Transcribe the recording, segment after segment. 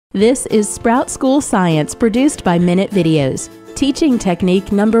This is Sprout School Science produced by Minute Videos. Teaching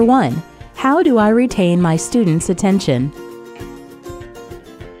technique number 1. How do I retain my students' attention?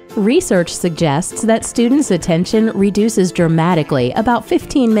 Research suggests that students' attention reduces dramatically about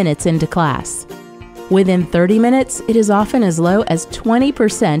 15 minutes into class. Within 30 minutes, it is often as low as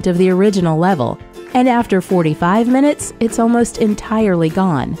 20% of the original level, and after 45 minutes, it's almost entirely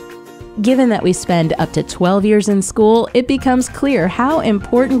gone. Given that we spend up to 12 years in school, it becomes clear how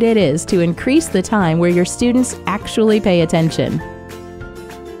important it is to increase the time where your students actually pay attention.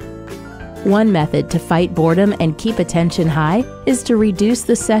 One method to fight boredom and keep attention high is to reduce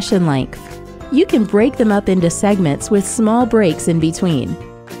the session length. You can break them up into segments with small breaks in between.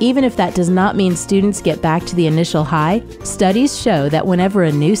 Even if that does not mean students get back to the initial high, studies show that whenever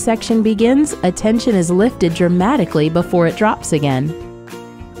a new section begins, attention is lifted dramatically before it drops again.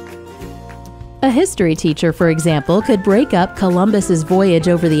 A history teacher, for example, could break up Columbus's voyage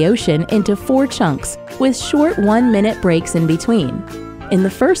over the ocean into 4 chunks with short 1-minute breaks in between. In the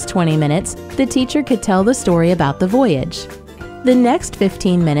first 20 minutes, the teacher could tell the story about the voyage. The next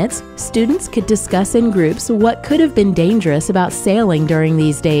 15 minutes, students could discuss in groups what could have been dangerous about sailing during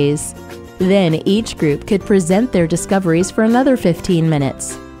these days. Then each group could present their discoveries for another 15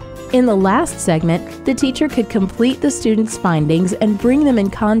 minutes. In the last segment, the teacher could complete the students' findings and bring them in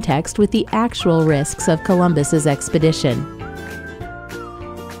context with the actual risks of Columbus's expedition.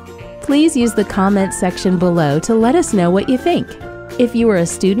 Please use the comment section below to let us know what you think. If you are a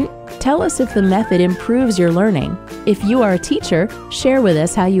student, tell us if the method improves your learning. If you are a teacher, share with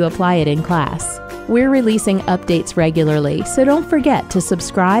us how you apply it in class. We're releasing updates regularly, so don't forget to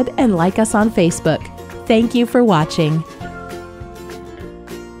subscribe and like us on Facebook. Thank you for watching.